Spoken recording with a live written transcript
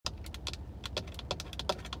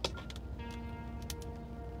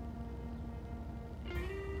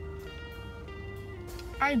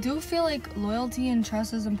I do feel like loyalty and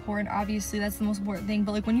trust is important. Obviously, that's the most important thing.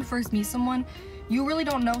 But like when you first meet someone, you really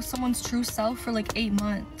don't know someone's true self for like 8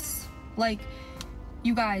 months. Like,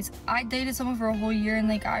 you guys, I dated someone for a whole year, and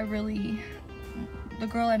like the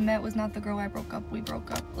girl I met was not the girl I broke up. We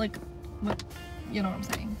broke up. Like, what, you know what I'm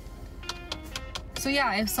saying? So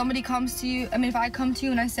yeah, if somebody comes to you, I mean, if I come to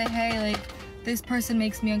you and I say, hey, like, this person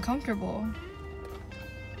makes me uncomfortable,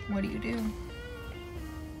 what do you do?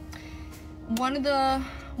 One of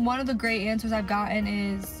the great answers I've gotten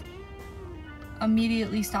is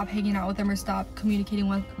immediately stop hanging out with them or stop communicating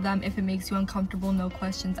with them if it makes you uncomfortable, no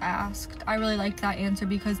questions asked. I really liked that answer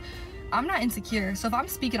because I'm not insecure. So if I'm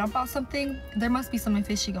speaking up about something, there must be something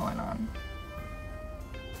fishy going on.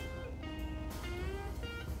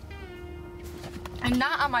 And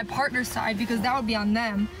not on my partner's side, because that would be on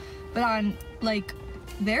them, but on like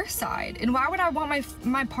their side. And why would I want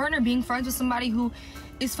my partner being friends with somebody who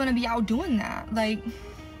is gonna be out doing that? Like,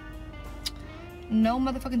 no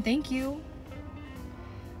motherfucking thank you.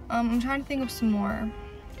 I'm trying to think of some more.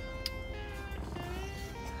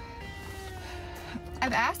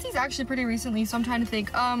 I've asked these actually pretty recently, so I'm trying to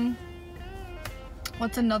think.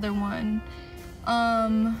 What's another one?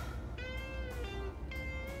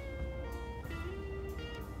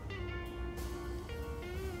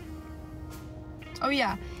 Oh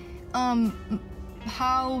yeah,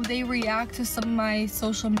 how they react to some of my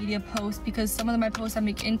social media posts, because some of my posts I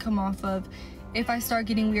make income off of. If I start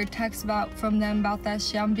getting weird texts from them about that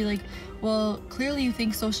shit, I'm gonna be like, well, clearly you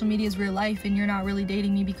think social media is real life and you're not really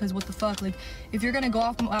dating me, because what the fuck? Like, if you're gonna go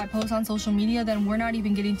off what I post on social media, then we're not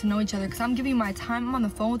even getting to know each other, because I'm giving you my time, I'm on the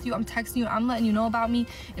phone with you, I'm texting you, I'm letting you know about me.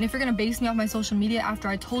 And if you're gonna base me off my social media after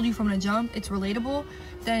I told you from the jump it's relatable,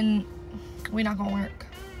 then we're not gonna work.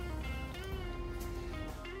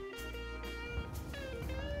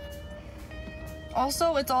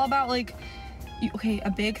 Also, it's all about like, okay, a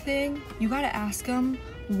big thing, you gotta ask them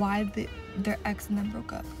why their ex and them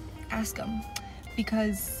broke up. Ask them,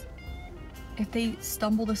 because if they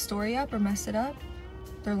stumble the story up or mess it up,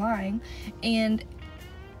 they're lying. And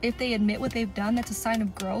if they admit what they've done, that's a sign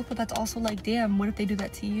of growth, but that's also like, damn, what if they do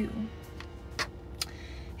that to you?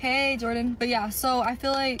 Hey, Jordan. But yeah, so I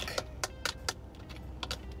feel like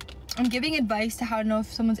I'm giving advice to how to know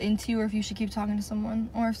if someone's into you or if you should keep talking to someone,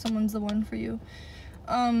 or if someone's the one for you.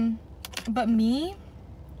 But me,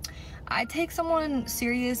 I take someone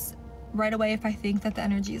serious right away if I think that the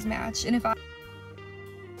energy is matched. And if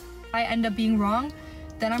I end up being wrong,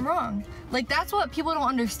 then I'm wrong. Like, that's what people don't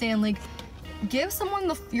understand. Like, give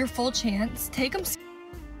someone your full chance, take them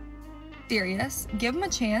serious, give them a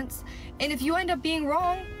chance, and if you end up being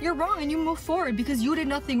wrong, you're wrong, and you move forward, because you did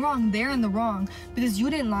nothing wrong. They're in the wrong because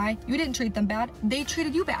you didn't lie, you didn't treat them bad, they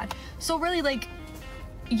treated you bad. So really, like,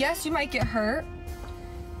 yes, you might get hurt,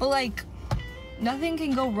 but like, nothing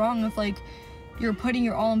can go wrong if like you're putting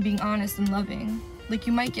your all in being honest and loving. Like,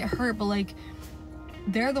 you might get hurt, but like,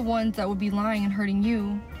 they're the ones that would be lying and hurting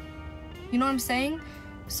you. You know what I'm saying?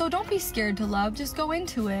 So don't be scared to love, just go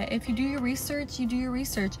into it. If you do your research, you do your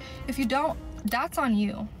research. If you don't, that's on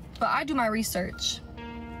you. But I do my research.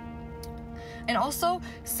 And also,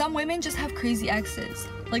 some women just have crazy exes.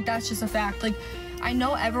 Like, that's just a fact. Like, I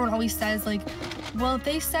know everyone always says like, well, if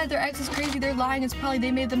they said their ex is crazy, they're lying, it's probably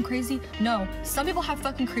they made them crazy. No, some people have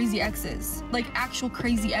fucking crazy exes. Like, actual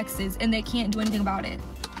crazy exes, and they can't do anything about it.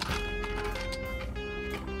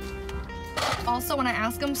 Also, when I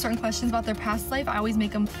ask them certain questions about their past life, I always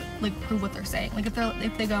make them like prove what they're saying. Like,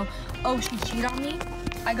 if they go, oh, she cheated on me,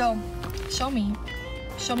 I go, show me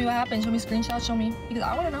what happened, show me screenshots, show me, because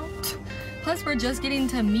I want to know. Plus, we're just getting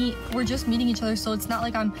to meet, we're just meeting each other, so it's not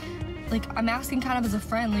like I'm asking kind of as a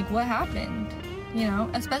friend, like, what happened, you know?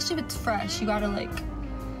 Especially if it's fresh, you gotta like,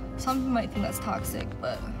 some people might think that's toxic,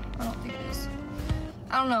 but I don't think it is.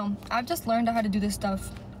 I don't know, I've just learned how to do this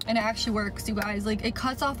stuff. And it actually works, you guys. Like, it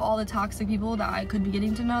cuts off all the toxic people that I could be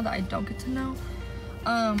getting to know that I don't get to know.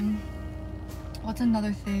 What's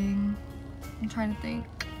another thing? I'm trying to think.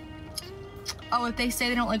 Oh, if they say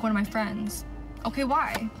they don't like one of my friends. Okay,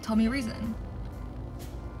 why? Tell me a reason.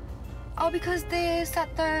 Oh, because this,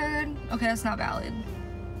 that, third. Okay, that's not valid.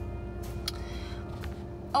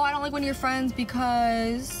 Oh, I don't like one of your friends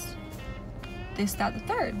because this, that, the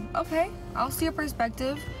third. Okay, I'll see your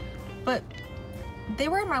perspective, but they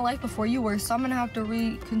were in my life before you were, so I'm gonna have to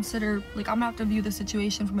reconsider, like, I'm gonna have to view the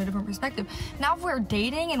situation from a different perspective. Now, if we're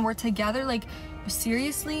dating and we're together, like,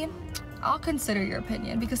 seriously, I'll consider your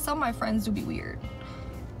opinion, because some of my friends do be weird.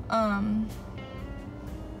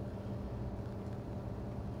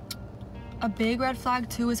 A big red flag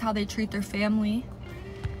too is how they treat their family.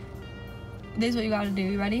 This is what you gotta do.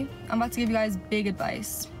 You ready? I'm about to give you guys big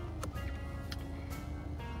advice.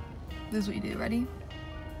 This is what you do. Ready?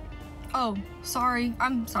 Oh, sorry.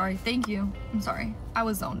 I'm sorry. Thank you. I'm sorry. I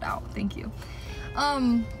was zoned out. Thank you.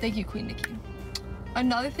 Thank you, Queen Nikki.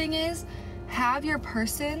 Another thing is, have your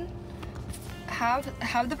person,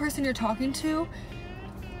 have the person you're talking to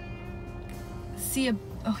see a,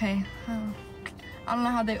 okay, I don't know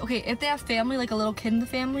how they, okay, if they have family, like a little kid in the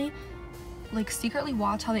family, like secretly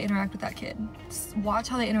watch how they interact with that kid. Watch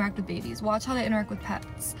how they interact with babies. Watch how they interact with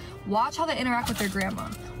pets. Watch how they interact with their grandma.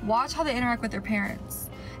 Watch how they interact with their parents.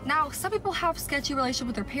 Now, some people have sketchy relationship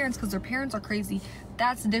with their parents because their parents are crazy.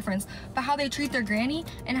 That's the difference. But how they treat their granny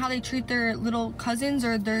and how they treat their little cousins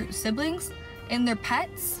or their siblings and their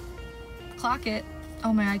pets, clock it.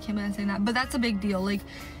 Oh my God, I can't believe I'm saying that. But that's a big deal. Like,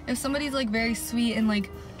 if somebody's like very sweet and like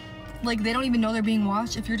they don't even know they're being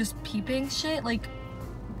watched, if you're just peeping shit, like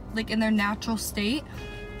in their natural state,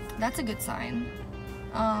 that's a good sign.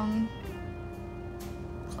 Clock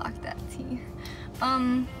that T.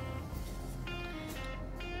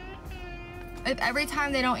 If every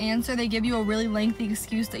time they don't answer, they give you a really lengthy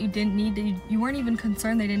excuse that you didn't need, that you weren't even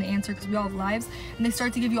concerned they didn't answer because we all have lives, and they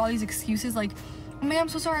start to give you all these excuses like, oh man, I'm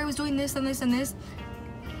so sorry, I was doing this and this and this.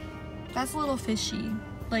 That's a little fishy.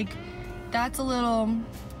 Like, that's a little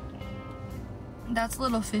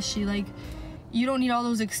fishy. Like, you don't need all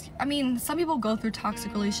those I mean, some people go through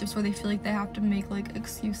toxic relationships where they feel like they have to make like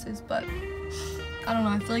excuses, but I don't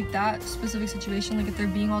know, I feel like that specific situation, like if they're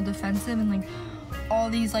being all defensive and like all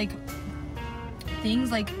these like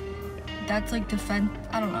things, like that's like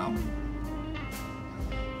I don't know.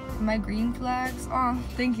 My green flags, oh,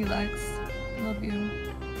 thank you, Lex, love you.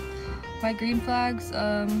 My green flags,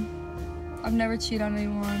 I've never cheated on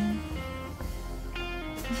anyone.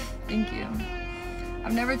 Thank you.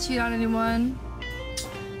 I've never cheated on anyone.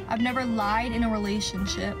 I've never lied in a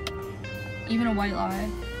relationship, even a white lie.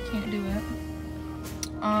 Can't do it.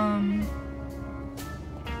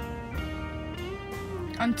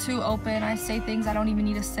 I'm too open. I say things I don't even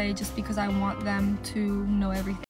need to say just because I want them to know everything.